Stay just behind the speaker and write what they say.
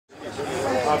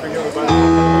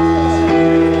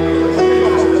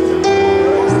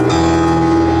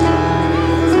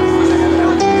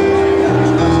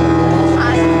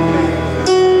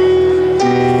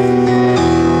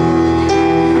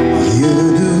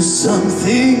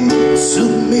Something to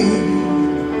me,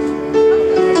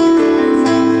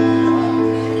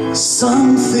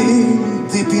 something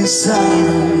deep inside,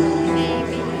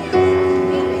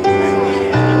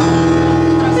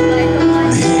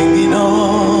 hanging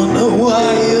on a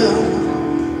wire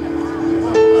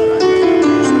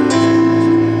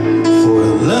for a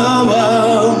love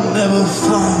I'll never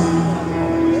find.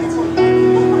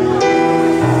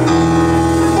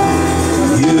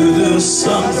 You do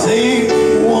something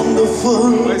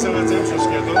wonderful,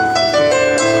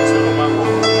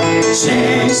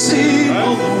 chasing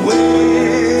all the way,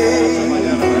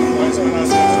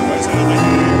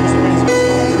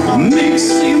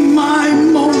 mixing my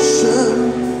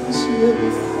emotions,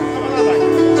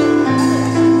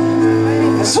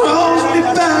 throws me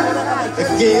back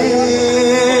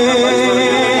again.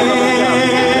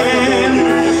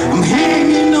 I'm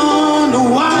hanging on a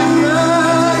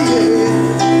wire,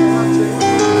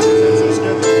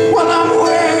 while I'm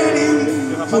waiting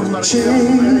for a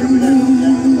change.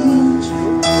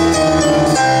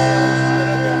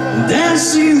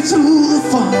 Dancing through the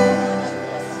fire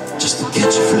just to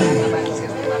catch a flame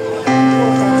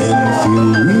and feel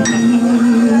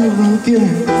real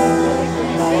again.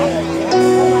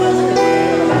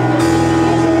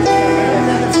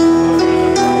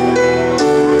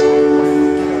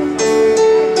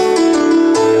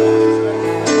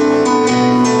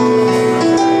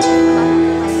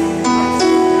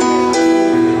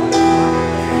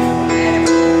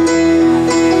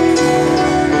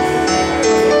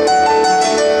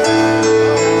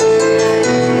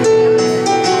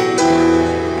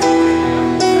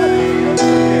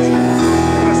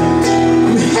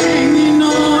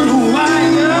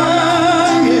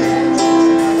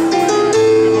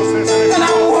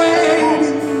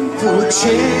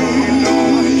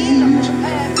 Change,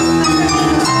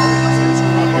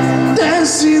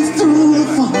 dancing through the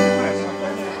fire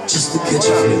just to catch a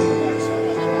flame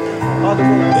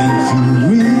and feel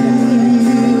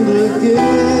real again.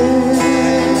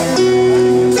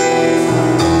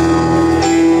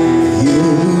 You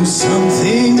do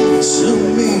something to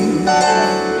me,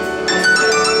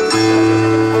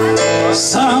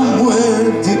 somewhere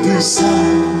deep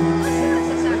inside.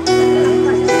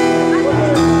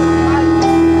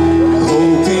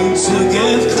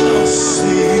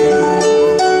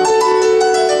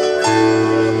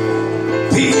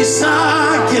 Peace I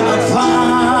cannot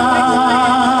find,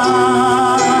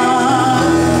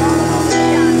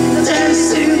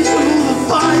 dancing through the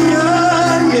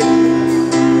fire,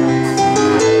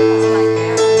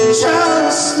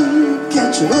 just to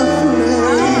catch a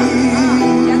flame,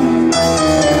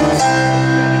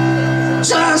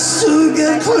 just to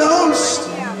get close,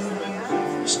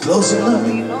 just close enough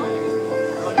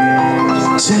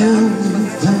to tell me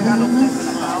that